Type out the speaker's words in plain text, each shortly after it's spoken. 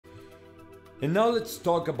And now let's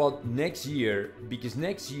talk about next year, because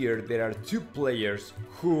next year there are two players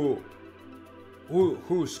whose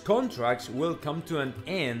contracts will come to an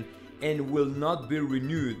end and will not be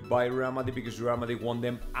renewed by Real Madrid because Real Madrid want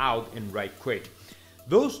them out and right quick.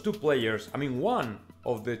 Those two players, I mean, one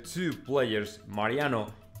of the two players,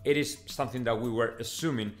 Mariano, it is something that we were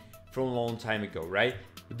assuming from a long time ago, right?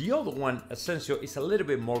 The other one, Asensio, is a little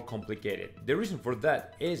bit more complicated. The reason for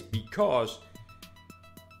that is because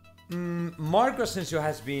Marco Asensio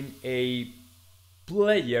has been a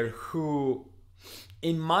player who,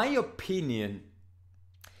 in my opinion,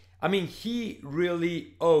 I mean, he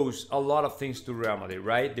really owes a lot of things to Real Madrid,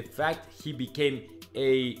 right? The fact he became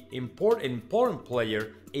a important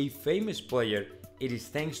player, a famous player, it is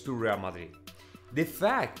thanks to Real Madrid. The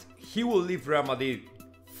fact he will leave Real Madrid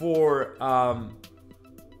for,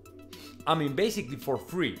 basically for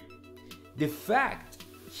free. The fact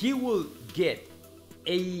he will get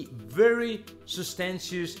a very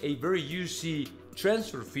substantial, a very juicy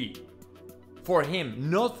transfer fee for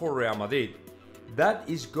him, not for Real Madrid, that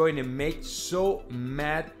is going to make so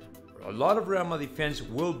mad. A lot of Real Madrid fans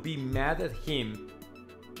will be mad at him,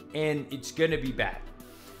 and it's going to be bad.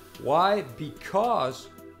 Why? Because,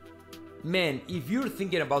 man, if you're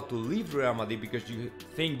thinking about to leave Real Madrid because you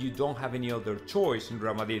think you don't have any other choice in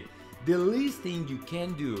Real Madrid, the least thing you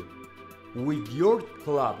can do with your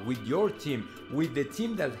club, with your team, with the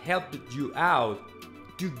team that helped you out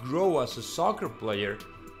to grow as a soccer player,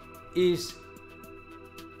 is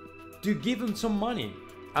to give them some money.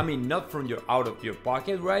 I mean, not from your out of your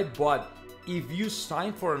pocket, right? But if you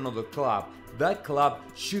sign for another club, that club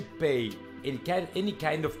should pay any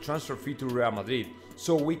kind of transfer fee to Real Madrid,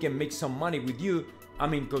 so we can make some money with you. I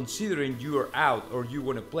mean, considering you are out, or you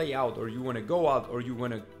want to play out, or you want to go out, or you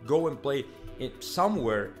want to go and play it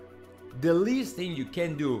somewhere, the least thing you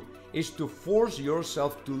can do is to force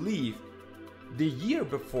yourself to leave the year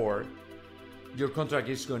before your contract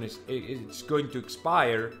is going to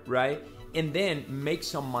expire, right? And then make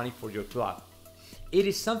some money for your club. It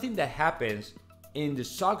is something that happens in the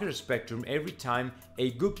soccer spectrum every time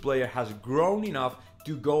a good player has grown enough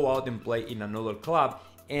to go out and play in another club.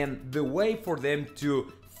 And the way for them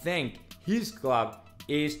to thank his club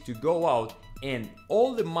is to go out, and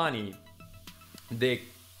all the money the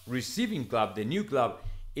receiving club, the new club,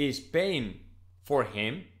 is paying for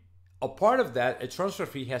him, a part of that, a transfer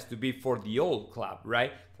fee, has to be for the old club,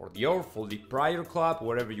 right? For the prior club,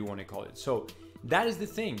 whatever you want to call it. So that is the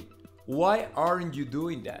thing. Why aren't you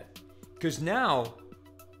doing that? Because now,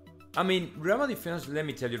 I mean, Real Madrid fans, let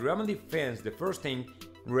me tell you, Real Madrid fans, the first thing,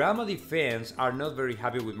 Real Madrid fans are not very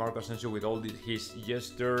happy with Marco Asensio, with all his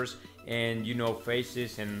gestures and,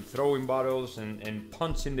 faces and throwing bottles and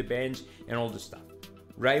punching the bench and all the stuff,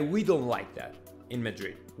 right? We don't like that in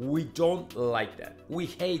Madrid. We don't like that. We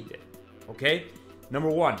hate it, okay? Number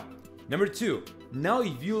one. Number two, now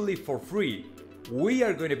if you leave for free, we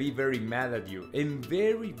are going to be very mad at you, and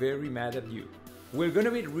very, very mad at you. We're going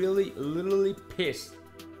to be really, literally pissed,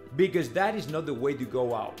 because that is not the way to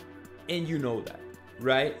go out. And you know that,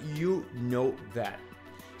 right? You know that.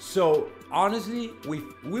 So honestly,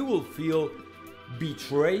 we will feel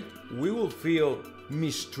betrayed, we will feel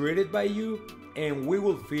mistreated by you, and we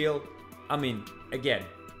will feel, again,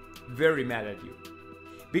 very mad at you.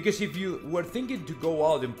 Because if you were thinking to go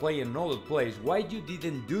out and play in another place, why you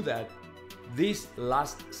didn't do that this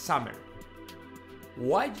last summer?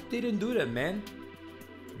 Why you didn't do that, man?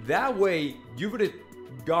 That way you would have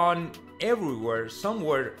gone everywhere,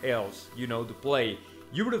 somewhere else, to play.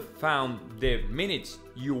 You would have found the minutes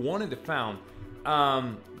you wanted to find,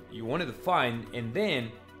 and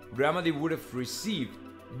then Real Madrid would have received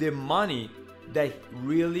the money that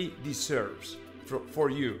really deserves for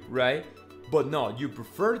you, right? But no, you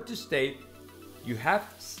prefer to stay. You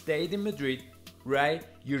have stayed in Madrid, right?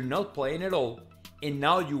 You're not playing at all, and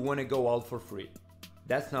now you want to go out for free.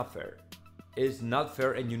 That's not fair. It's not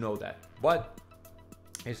fair, and you know that. But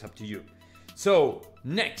it's up to you. So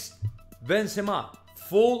next, Benzema,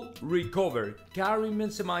 full recovered. Karim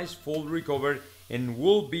Benzema is full recovered and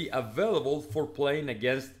will be available for playing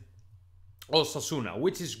against Osasuna,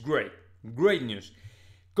 which is great. Great news.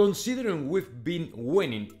 Considering we've been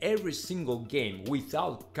winning every single game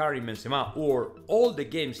without Karim Benzema, or all the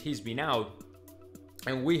games he's been out,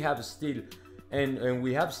 and we have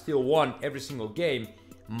still won every single game,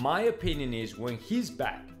 my opinion is when he's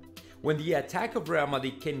back, when the attack of Real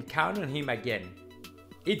Madrid can count on him again,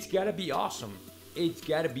 it's gotta be awesome. It's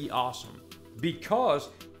gotta be awesome. Because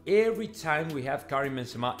every time we have Karim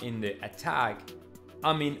Benzema in the attack,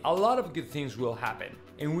 a lot of good things will happen.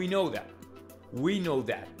 And we know that. We know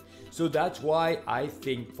that. So that's why I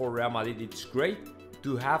think for Real Madrid it's great.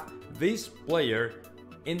 to have this player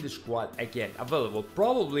in the squad again available.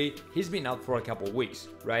 Probably he's been out for a couple of weeks,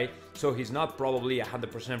 right? So he's not probably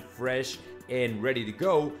 100% fresh and ready to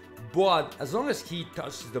go, but as long as he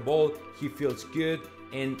touches the ball, he feels good.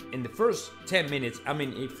 And in the first 10 minutes, I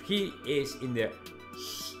mean, if he is in the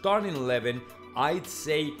starting 11, I'd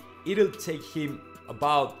say it'll take him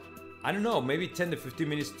about, I don't know, maybe 10 to 15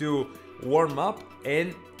 minutes to warm up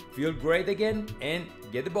and feel great again and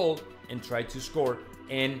get the ball and try to score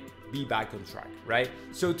and be back on track, right?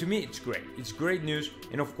 So to me, it's great. It's great news.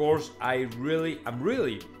 And of course, I'm really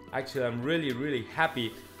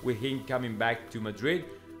happy with him coming back to Madrid.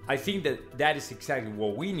 I think that is exactly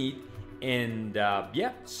what we need. And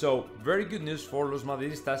yeah, so very good news for Los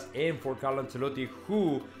Madridistas and for Carlo Ancelotti,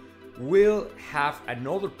 who will have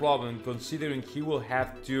another problem considering he will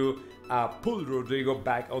have to put Rodrigo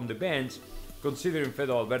back on the bench, considering Fede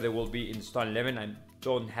Valverde will be in the starting 11. I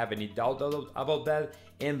don't have any doubt about that.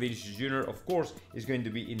 And Vinicius Jr., of course, is going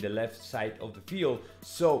to be in the left side of the field.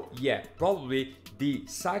 So yeah, probably the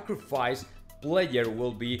sacrifice player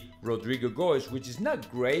will be Rodrigo Goes, which is not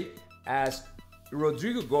great, as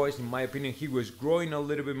Rodrigo Goes, in my opinion, he was growing a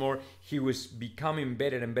little bit more. He was becoming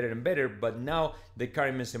better and better and better. But now that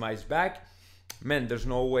Karim Benzema is back, man, there's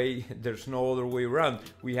no other way around.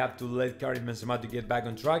 We have to let Karim Benzema to get back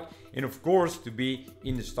on track, and of course to be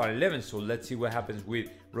in the starting 11. So let's see what happens with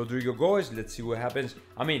Rodrigo Goes. Let's see what happens.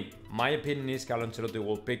 I mean, my opinion is Carlo Ancelotti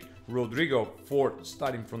will pick Rodrigo for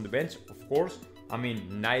starting from the bench, of course. I mean,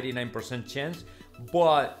 99% chance.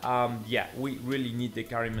 But yeah, we really need the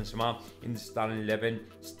Karim Benzema in the starting 11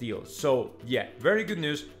 still. So yeah, very good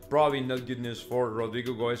news. Probably not good news for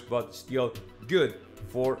Rodrigo Goes, but still good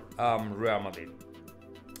for Real Madrid.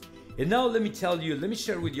 And now let me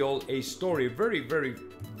share with you all a story,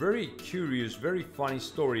 very curious, very funny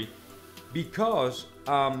story, because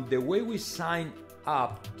the way we signed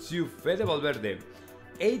up to Fede Valverde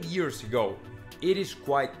 8 years ago, it is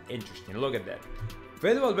quite interesting. Look at that.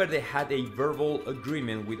 Fede Valverde had a verbal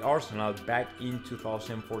agreement with Arsenal back in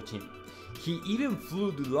 2014. He even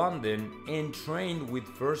flew to London and trained with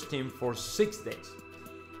first team for 6 days.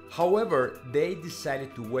 However, they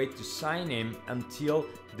decided to wait to sign him until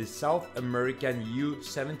the South American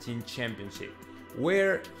U17 Championship,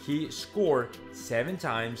 where he scored 7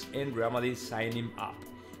 times and Real Madrid signed him up.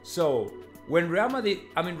 So when Real Madrid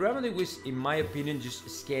was, in my opinion, just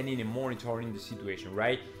scanning and monitoring the situation,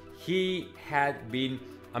 right? Real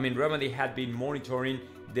Madrid had been monitoring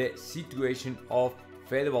the situation of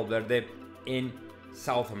Fede Valverde in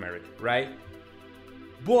South America, right?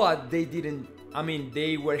 But they didn't,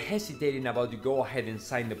 they were hesitating about to go ahead and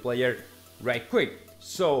sign the player right quick.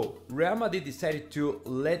 So Real Madrid decided to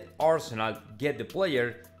let Arsenal get the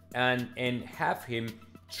player and have him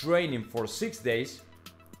training for 6 days.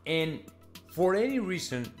 And for any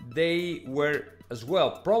reason, they were as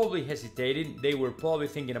well probably hesitating. They were probably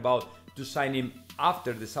thinking about to sign him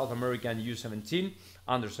after the South American U17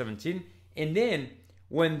 under 17. And then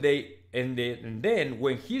when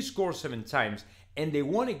when he scored 7 times and they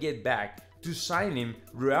want to get back to sign him,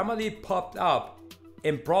 Real Madrid popped up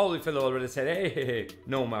and probably Fede Valverde said, hey,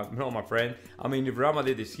 no my friend. If Real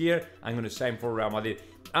Madrid is here, I'm going to sign for Real Madrid.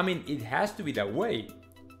 It has to be that way,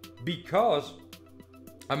 because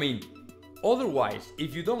otherwise,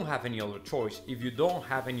 if you don't have any other choice, if you don't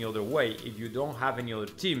have any other way, if you don't have any other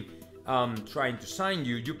team trying to sign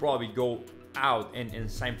you, you probably go out and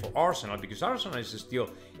sign for Arsenal, because Arsenal is still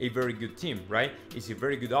a very good team, right? It's a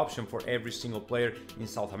very good option for every single player in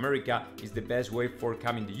South America. It's the best way for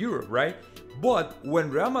coming to Europe, right? But when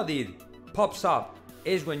Real Madrid pops up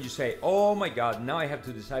is when you say, oh my God, now I have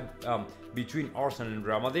to decide between Arsenal and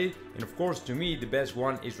Real Madrid. And of course, to me, the best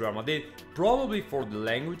one is Real Madrid, probably for the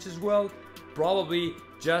language as well, probably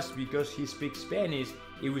just because he speaks Spanish,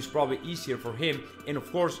 it was probably easier for him. And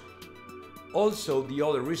of course, also the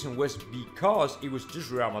other reason was because it was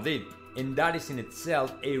just Real Madrid, and that is in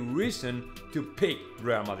itself a reason to pick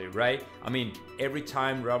Real Madrid, right? Every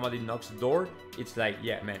time Real Madrid knocks the door, it's like,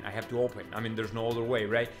 yeah, man, I have to open. There's no other way,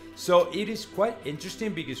 right? So it is quite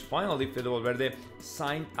interesting, because finally Fede Valverde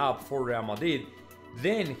signed up for Real Madrid.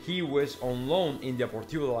 Then he was on loan in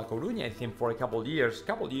Deportivo de La Coruña, I think, for a couple years,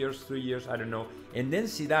 3 years, I don't know. And then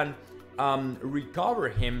Zidane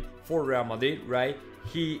recovered him for Real Madrid, right?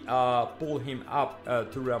 He pulled him up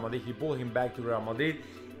to Real Madrid. He pulled him back to Real Madrid.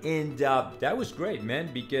 And that was great, man,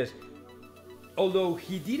 because although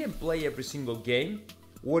he didn't play every single game,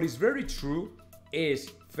 what is very true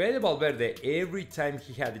is Fede Valverde, every time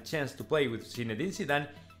he had the chance to play with Zinedine Zidane,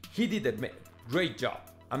 he did a great job.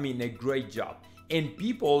 A great job. And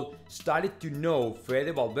people started to know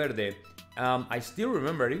Fede Valverde I still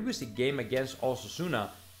remember it was a game against Osasuna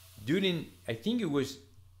during, I think it was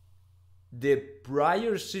the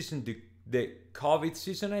prior season, the COVID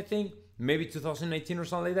season, I think, maybe 2019 or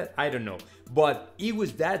something like that. I don't know. But it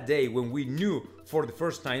was that day when we knew for the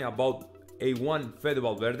first time about A1 Fede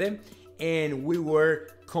Valverde, and we were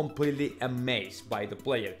completely amazed by the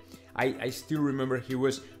player. I still remember he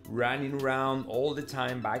was running around all the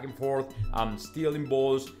time, back and forth, stealing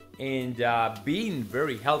balls, and being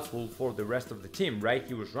very helpful for the rest of the team, right?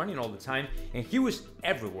 He was running all the time, and he was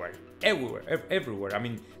everywhere. I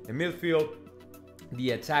mean, the midfield,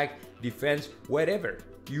 the attack, defense, whatever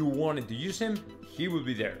you wanted to use him, he will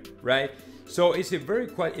be there, right? So it's a very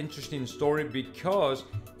quite interesting story because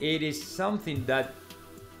it is something that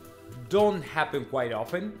don't happen quite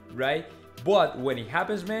often, right? But when it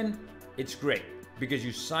happens, man, it's great because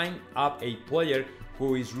you sign up a player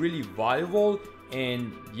who is really valuable,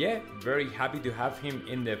 and yeah, very happy to have him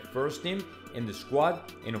in the first team, in the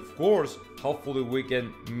squad, and of course, hopefully we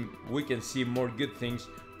can see more good things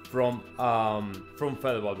from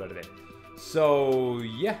Fede Valverde. So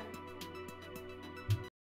yeah,